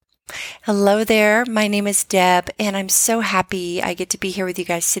Hello there. My name is Deb, and I'm so happy I get to be here with you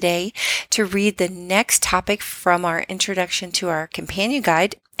guys today to read the next topic from our introduction to our companion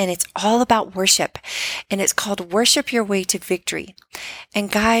guide. And it's all about worship, and it's called Worship Your Way to Victory.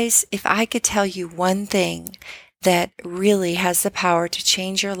 And guys, if I could tell you one thing that really has the power to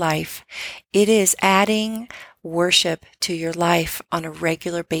change your life, it is adding worship to your life on a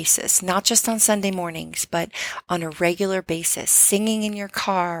regular basis, not just on Sunday mornings, but on a regular basis, singing in your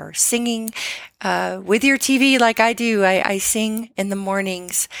car, singing with your TV like I do. I sing in the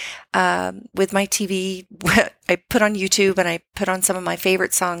mornings with my TV. I put on YouTube and I put on some of my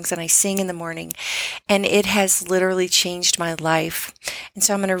favorite songs and I sing in the morning. And it has literally changed my life. And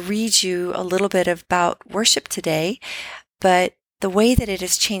so I'm going to read you a little bit about worship today. But the way that it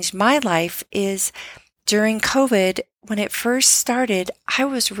has changed my life is during COVID, when it first started, I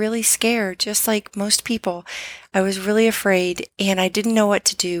was really scared, just like most people. I was really afraid and I didn't know what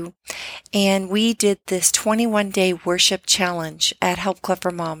to do. And we did this 21-day worship challenge at Help Club for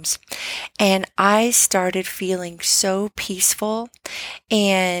Moms. And I started feeling so peaceful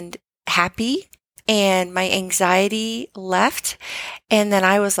and happy, and my anxiety left. And then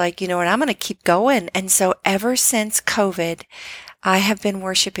I was like, you know what, I'm going to keep going. And so ever since COVID, I have been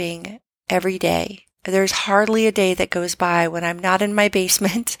worshiping every day. There's hardly a day that goes by when I'm not in my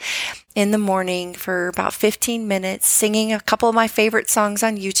basement in the morning for about 15 minutes, singing a couple of my favorite songs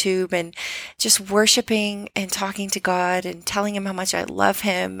on YouTube and just worshiping and talking to God and telling Him how much I love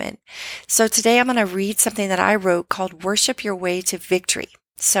Him. And so today I'm going to read something that I wrote called Worship Your Way to Victory.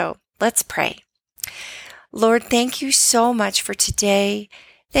 So let's pray. Lord, thank you so much for today.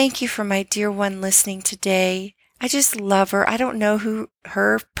 Thank you for my dear one listening today. I just love her. I don't know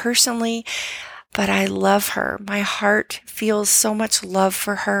her personally, but I love her. My heart feels so much love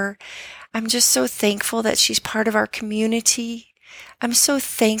for her. I'm just so thankful that she's part of our community. I'm so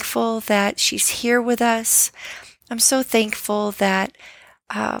thankful that she's here with us. I'm so thankful that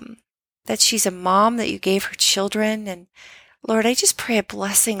she's a mom, that you gave her children. And Lord, I just pray a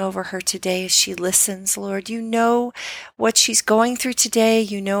blessing over her today as she listens. Lord, you know what she's going through today.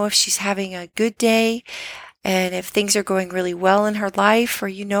 You know if she's having a good day, and if things are going really well in her life, or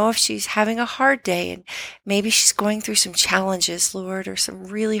you know if she's having a hard day and maybe she's going through some challenges, Lord, or some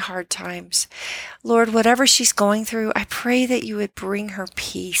really hard times. Lord, whatever she's going through, I pray that you would bring her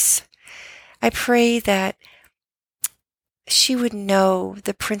peace. I pray that she would know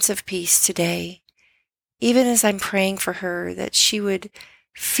the Prince of Peace today, even as I'm praying for her, that she would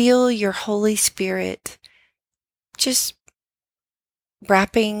feel your Holy Spirit just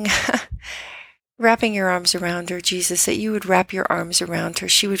wrapping your arms around her, Jesus, that you would wrap your arms around her.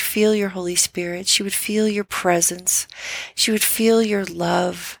 She would feel your Holy Spirit. She would feel your presence. She would feel your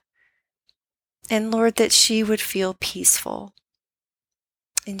love. And Lord, that she would feel peaceful.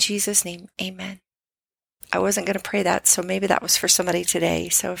 In Jesus' name, amen. I wasn't going to pray that, so maybe that was for somebody today.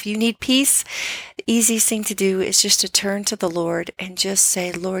 So if you need peace, the easiest thing to do is just to turn to the Lord and just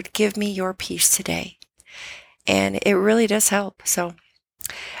say, Lord, give me your peace today. And it really does help. So,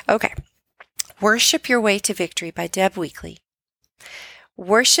 okay. Worship Your Way to Victory by Deb Weekly.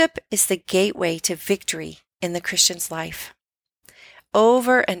 Worship is the gateway to victory in the Christian's life.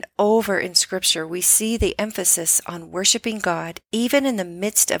 Over and over in Scripture, we see the emphasis on worshiping God, even in the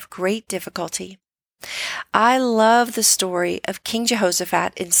midst of great difficulty. I love the story of King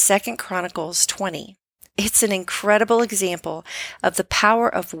Jehoshaphat in 2 Chronicles 20. It's an incredible example of the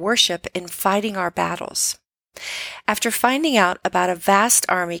power of worship in fighting our battles. After finding out about a vast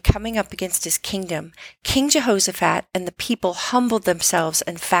army coming up against his kingdom, King Jehoshaphat and the people humbled themselves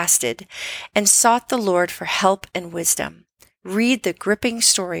and fasted and sought the Lord for help and wisdom. Read the gripping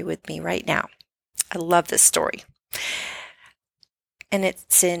story with me right now. I love this story. And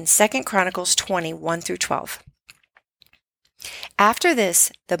it's in 2 Chronicles 20, 1 through 12. After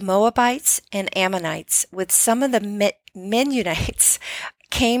this, the Moabites and Ammonites with some of the Mennonites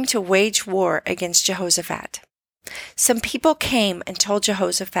came to wage war against Jehoshaphat. Some people came and told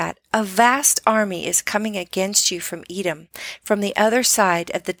Jehoshaphat, a vast army is coming against you from Edom, from the other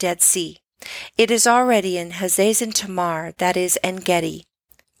side of the Dead Sea. It is already in Hazazon Tamar, that is En-Gedi.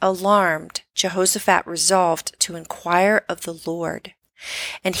 Alarmed, Jehoshaphat resolved to inquire of the Lord,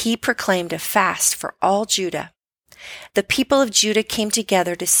 and he proclaimed a fast for all Judah. The people of Judah came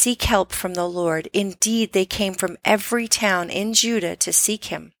together to seek help from the Lord. Indeed, they came from every town in Judah to seek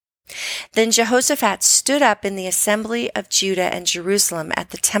him. Then Jehoshaphat stood up in the assembly of Judah and Jerusalem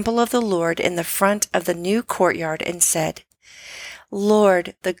at the temple of the Lord in the front of the new courtyard and said,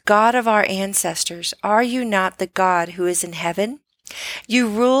 Lord, the God of our ancestors, are you not the God who is in heaven? You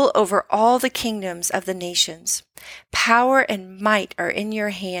rule over all the kingdoms of the nations. Power and might are in your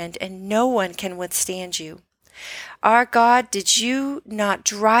hand, and no one can withstand you. Our God, did you not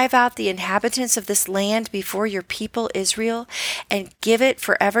drive out the inhabitants of this land before your people Israel and give it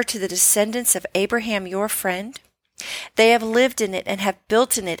forever to the descendants of Abraham your friend? They have lived in it and have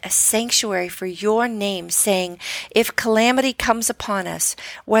built in it a sanctuary for your name, saying, if calamity comes upon us,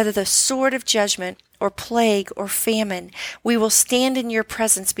 whether the sword of judgment or plague or famine, we will stand in your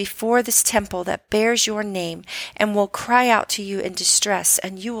presence before this temple that bears your name and will cry out to you in distress,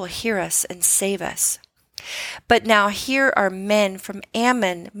 and you will hear us and save us. But now here are men from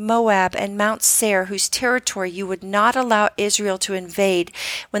Ammon, Moab, and Mount Seir, whose territory you would not allow Israel to invade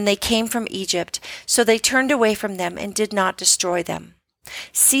when they came from Egypt, so they turned away from them and did not destroy them.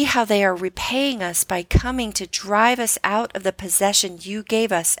 See how they are repaying us by coming to drive us out of the possession you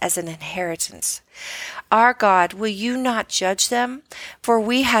gave us as an inheritance. Our God, will you not judge them? For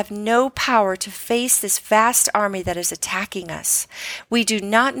we have no power to face this vast army that is attacking us. We do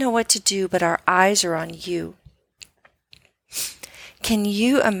not know what to do, but our eyes are on you. Can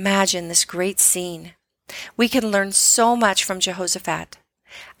you imagine this great scene? We can learn so much from Jehoshaphat.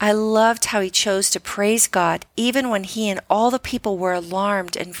 I loved how he chose to praise God even when he and all the people were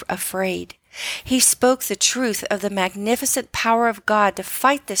alarmed and afraid. He spoke the truth of the magnificent power of God to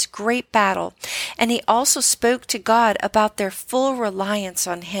fight this great battle, and he also spoke to God about their full reliance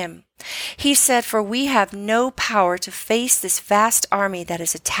on him. He said, for we have no power to face this vast army that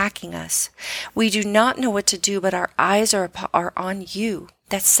is attacking us. We do not know what to do, but our eyes are on you.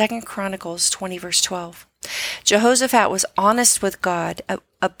 That's 2 Chronicles 20, verse 12. Jehoshaphat was honest with God,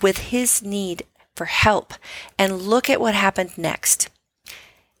 with his need for help, and look at what happened next.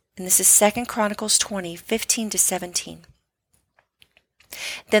 And this is 2 Chronicles 20, 15 to 17.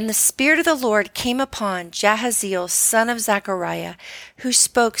 Then the Spirit of the Lord came upon Jahaziel, son of Zechariah, who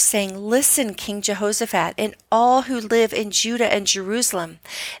spoke, saying, listen, King Jehoshaphat, and all who live in Judah and Jerusalem.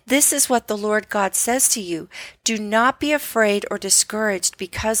 This is what the Lord God says to you. Do not be afraid or discouraged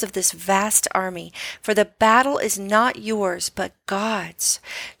because of this vast army, for the battle is not yours, but God's.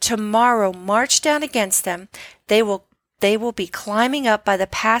 Tomorrow march down against them. They will be climbing up by the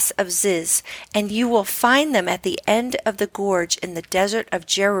pass of Ziz, and you will find them at the end of the gorge in the desert of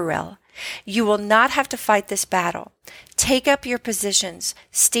Jeruel. You will not have to fight this battle. Take up your positions,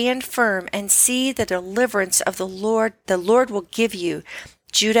 stand firm, and see the deliverance of the Lord will give you,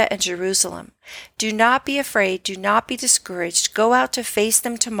 Judah and Jerusalem. Do not be afraid, do not be discouraged. Go out to face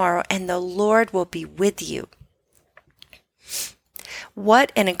them tomorrow, and the Lord will be with you.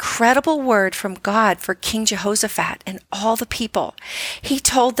 What an incredible word from God for King Jehoshaphat and all the people. He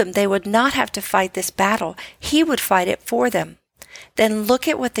told them they would not have to fight this battle. He would fight it for them. Then look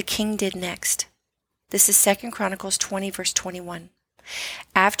at what the king did next. This is 2 Chronicles 20, verse 21.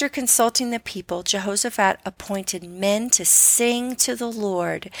 After consulting the people, Jehoshaphat appointed men to sing to the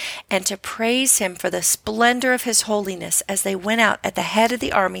Lord and to praise him for the splendor of his holiness as they went out at the head of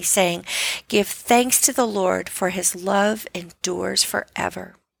the army, saying, give thanks to the Lord, for his love endures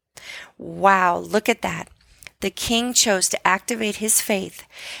forever. Wow, look at that. The king chose to activate his faith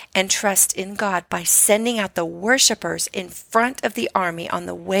and trust in God by sending out the worshipers in front of the army on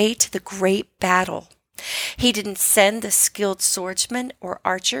the way to the great battle. He didn't send the skilled swordsmen or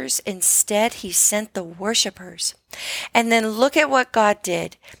archers. Instead, he sent the worshipers. And then look at what God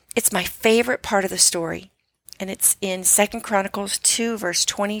did. It's my favorite part of the story. And it's in 2 Chronicles 2, verse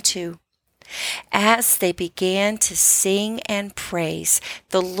 22. As they began to sing and praise,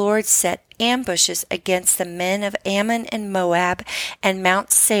 the Lord set ambushes against the men of Ammon and Moab and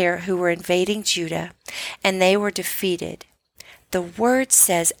Mount Seir who were invading Judah, and they were defeated. The word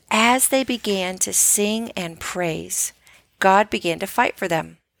says, as they began to sing and praise, God began to fight for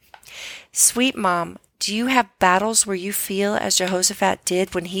them. Sweet mom, do you have battles where you feel as Jehoshaphat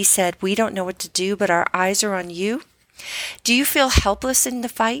did when he said, we don't know what to do, but our eyes are on you? Do you feel helpless in the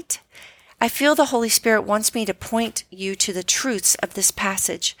fight? I feel the Holy Spirit wants me to point you to the truths of this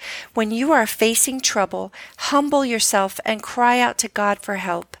passage. When you are facing trouble, humble yourself and cry out to God for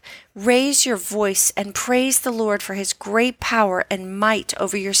help. Raise your voice and praise the Lord for his great power and might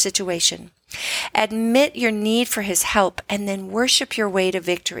over your situation. Admit your need for his help and then worship your way to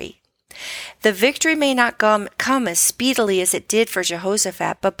victory. The victory may not come as speedily as it did for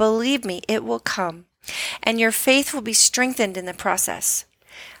Jehoshaphat, but believe me, it will come, and your faith will be strengthened in the process.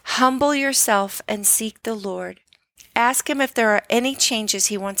 Humble yourself and seek the Lord. Ask him if there are any changes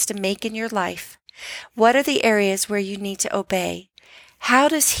he wants to make in your life. What are the areas where you need to obey? How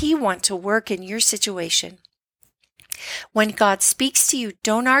does he want to work in your situation? When God speaks to you,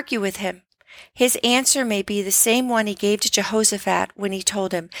 don't argue with him. His answer may be the same one he gave to Jehoshaphat when he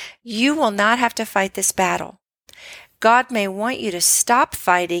told him, "You will not have to fight this battle." God may want you to stop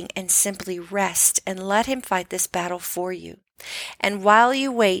fighting and simply rest and let him fight this battle for you. And while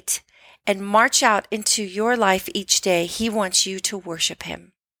you wait and march out into your life each day, he wants you to worship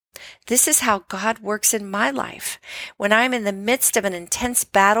him. This is how God works in my life. When I'm in the midst of an intense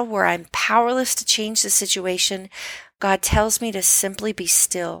battle where I'm powerless to change the situation, God tells me to simply be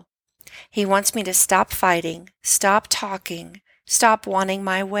still. He wants me to stop fighting, stop talking, stop wanting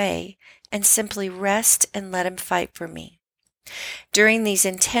my way, and simply rest and let him fight for me. During these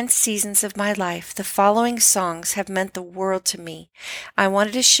intense seasons of my life, the following songs have meant the world to me. I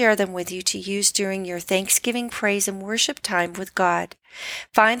wanted to share them with you to use during your Thanksgiving praise and worship time with God.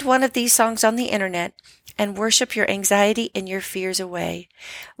 Find one of these songs on the internet and worship your anxiety and your fears away.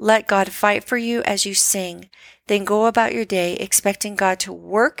 Let God fight for you as you sing. Then go about your day expecting God to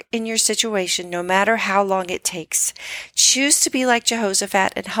work in your situation no matter how long it takes. Choose to be like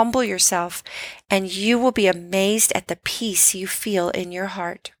Jehoshaphat and humble yourself, and you will be amazed at the peace you feel in your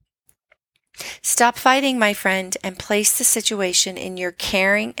heart. Stop fighting, my friend, and place the situation in your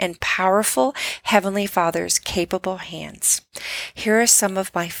caring and powerful Heavenly Father's capable hands. Here are some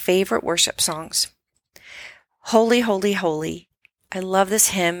of my favorite worship songs. Holy, Holy, Holy. I love this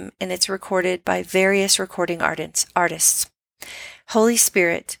hymn, and it's recorded by various recording artists. Holy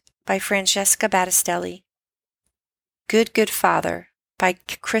Spirit by Francesca Battistelli. Good, Good Father by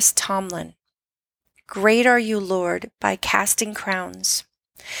Chris Tomlin. Great Are You, Lord by Casting Crowns.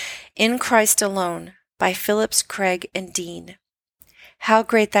 In Christ Alone by Phillips, Craig, and Dean. How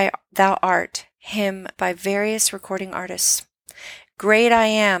Great Thou Art, hymn by various recording artists. Great I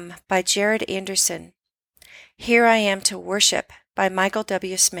Am by Jared Anderson. Here I Am to Worship by Michael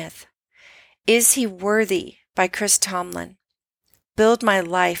W. Smith. Is He Worthy by Chris Tomlin. Build My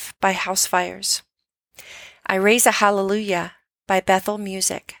Life by Housefires. I Raise a Hallelujah by Bethel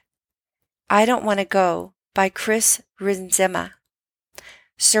Music. I Don't Want to Go by Chris Rinzema.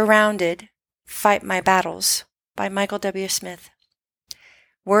 Surrounded, Fight My Battles by Michael W. Smith.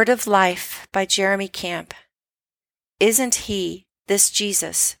 Word of Life by Jeremy Camp. Isn't He This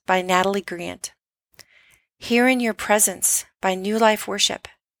Jesus by Natalie Grant. Here in Your Presence by New Life Worship.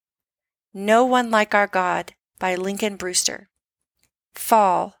 No One Like Our God by Lincoln Brewster.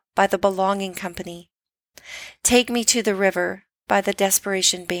 Fall by The Belonging Company. Take Me to the River by the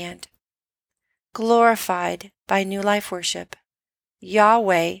Desperation Band. Glorified by New Life Worship.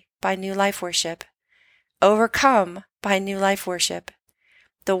 Yahweh by New Life Worship. Overcome by New Life Worship.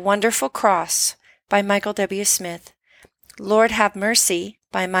 The Wonderful Cross by Michael W. Smith. Lord Have Mercy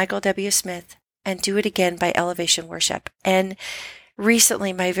by Michael W. Smith. And Do It Again by Elevation Worship. And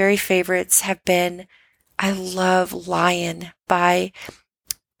recently my very favorites have been, I love Lion by,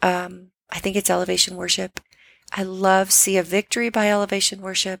 I think it's Elevation Worship. I love Sea of Victory by Elevation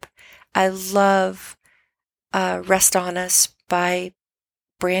Worship. I love Rest on Us by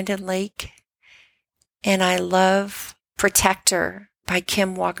Brandon Lake. And I love Protector by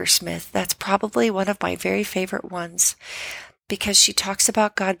Kim Walker-Smith. That's probably one of my very favorite ones because she talks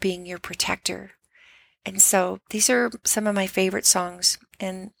about God being your protector. And so these are some of my favorite songs.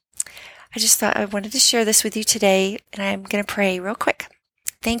 And I just thought I wanted to share this with you today. And I'm going to pray real quick.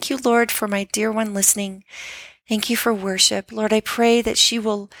 Thank you, Lord, for my dear one listening. Thank you for worship. Lord, I pray that she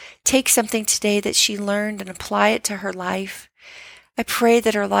will take something today that she learned and apply it to her life. I pray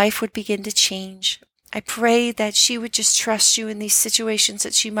that her life would begin to change. I pray that she would just trust you in these situations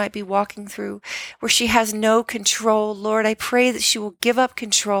that she might be walking through where she has no control. Lord, I pray that she will give up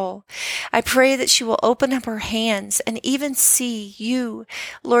control. I pray that she will open up her hands and even see you,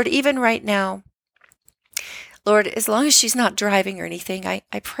 Lord, even right now. Lord, as long as she's not driving or anything, I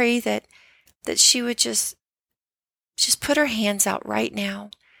pray that she would just put her hands out right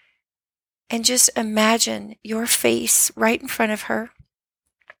now and just imagine your face right in front of her.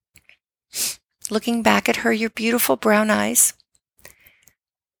 Looking back at her, your beautiful brown eyes.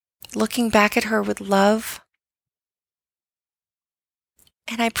 Looking back at her with love.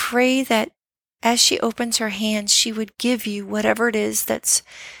 And I pray that as she opens her hands, she would give you whatever it is that's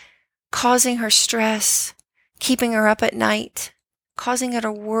causing her stress, keeping her up at night, causing her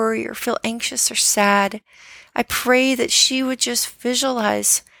to worry or feel anxious or sad. I pray that she would just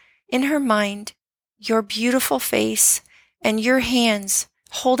visualize in her mind your beautiful face and your hands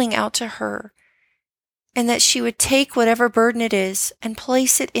holding out to her. And that she would take whatever burden it is and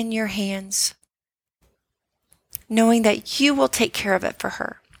place it in your hands, knowing that you will take care of it for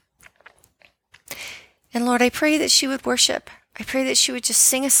her. And Lord, I pray that she would worship. I pray that she would just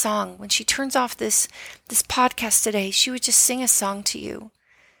sing a song. When she turns off this podcast today, she would just sing a song to you.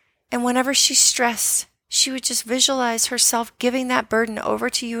 And whenever she's stressed, she would just visualize herself giving that burden over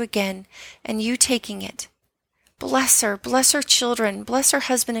to you again and you taking it. Bless her children, bless her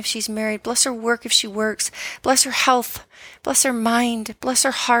husband if she's married, bless her work if she works, bless her health, bless her mind, bless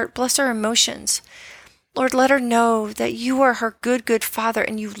her heart, bless her emotions. Lord, let her know that you are her good Father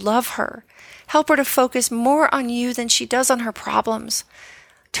and you love her. Help her to focus more on you than she does on her problems.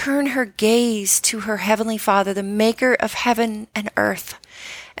 Turn her gaze to her Heavenly Father, the maker of heaven and earth,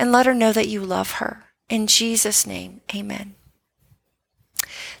 and let her know that you love her. In Jesus' name, amen.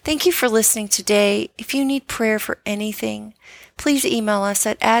 Thank you for listening today. If you need prayer for anything, please email us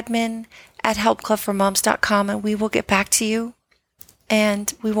at admin@helpclubformoms.com and we will get back to you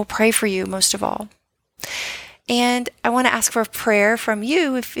and we will pray for you most of all. And I want to ask for a prayer from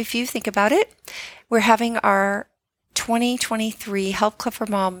you if you think about it. We're having our 2023 Help Club for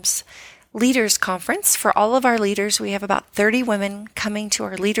Moms Leaders Conference. For all of our leaders, we have about 30 women coming to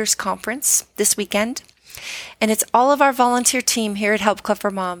our Leaders Conference this weekend. And it's all of our volunteer team here at Help Club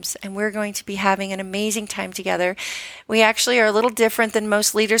for Moms. And we're going to be having an amazing time together. We actually are a little different than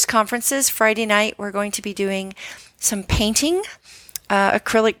most leaders conferences. Friday night, we're going to be doing some painting,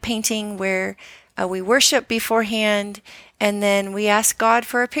 acrylic painting where we worship beforehand and then we ask God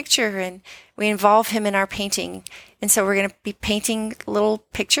for a picture and we involve him in our painting. And so we're going to be painting little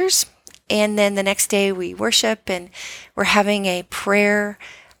pictures. And then the next day we worship and we're having a prayer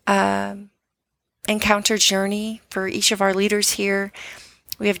encounter journey for each of our leaders here.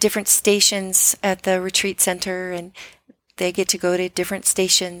 We have different stations at the retreat center and they get to go to different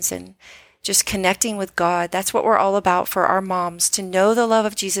stations and just connecting with God. That's what we're all about for our moms, to know the love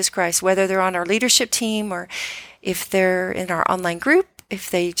of Jesus Christ, whether they're on our leadership team or if they're in our online group, if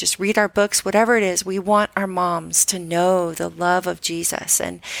they just read our books, whatever it is, we want our moms to know the love of Jesus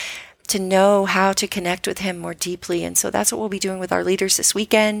and to know how to connect with him more deeply. And so that's what we'll be doing with our leaders this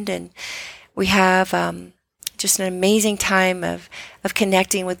weekend. And we have just an amazing time of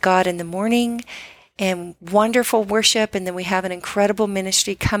connecting with God in the morning and wonderful worship. And then we have an incredible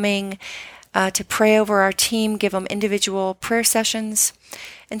ministry coming to pray over our team, give them individual prayer sessions.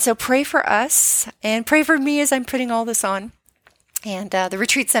 And so pray for us and pray for me as I'm putting all this on. And the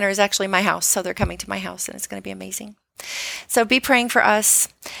retreat center is actually my house, so they're coming to my house and it's going to be amazing. So be praying for us.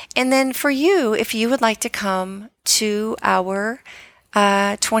 And then for you, if you would like to come to our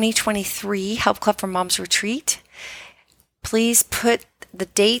 2023 Help Club for Moms retreat, please put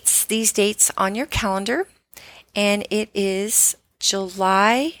these dates on your calendar. And it is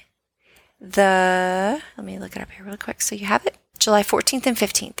let me look it up here real quick so you have it, July 14th and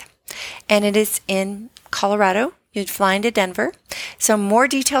 15th. And it is in Colorado. You'd fly into Denver. So more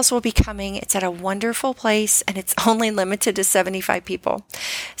details will be coming. It's at a wonderful place and it's only limited to 75 people.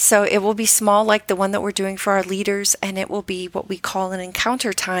 So it will be small like the one that we're doing for our leaders, and it will be what we call an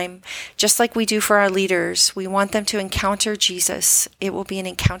encounter time, just like we do for our leaders. We want them to encounter Jesus. It will be an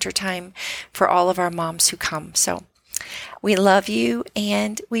encounter time for all of our moms who come. So we love you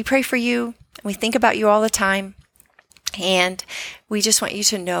and we pray for you. We think about you all the time. And we just want you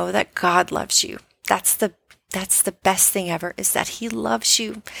to know that God loves you. That's the best thing ever, is that he loves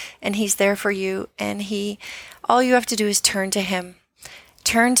you and he's there for you. And all you have to do is turn to him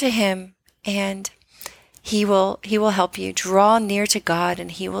and he will help you. Draw near to God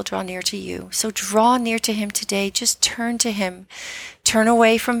and he will draw near to you. So draw near to him today. Just turn to him. Turn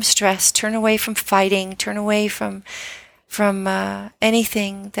away from stress, turn away from fighting, turn away from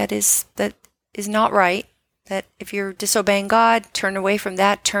anything that is not right. That if you're disobeying God, turn away from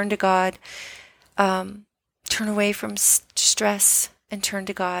that, turn to God. Turn away from stress and turn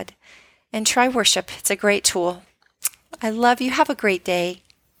to God and try worship. It's a great tool. I love you. Have a great day.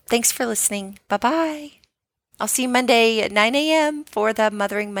 Thanks for listening. Bye-bye. I'll see you Monday at 9 a.m. for the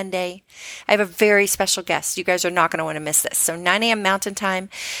Mothering Monday. I have a very special guest. You guys are not going to want to miss this. So 9 a.m. Mountain Time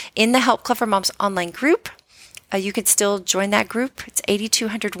in the Help Club for Moms online group. You can still join that group. It's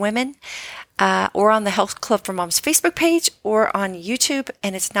 8,200 women. Or on the Health Club for Moms Facebook page or on YouTube.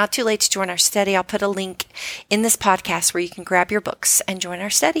 And it's not too late to join our study. I'll put a link in this podcast where you can grab your books and join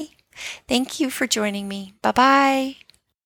our study. Thank you for joining me. Bye-bye.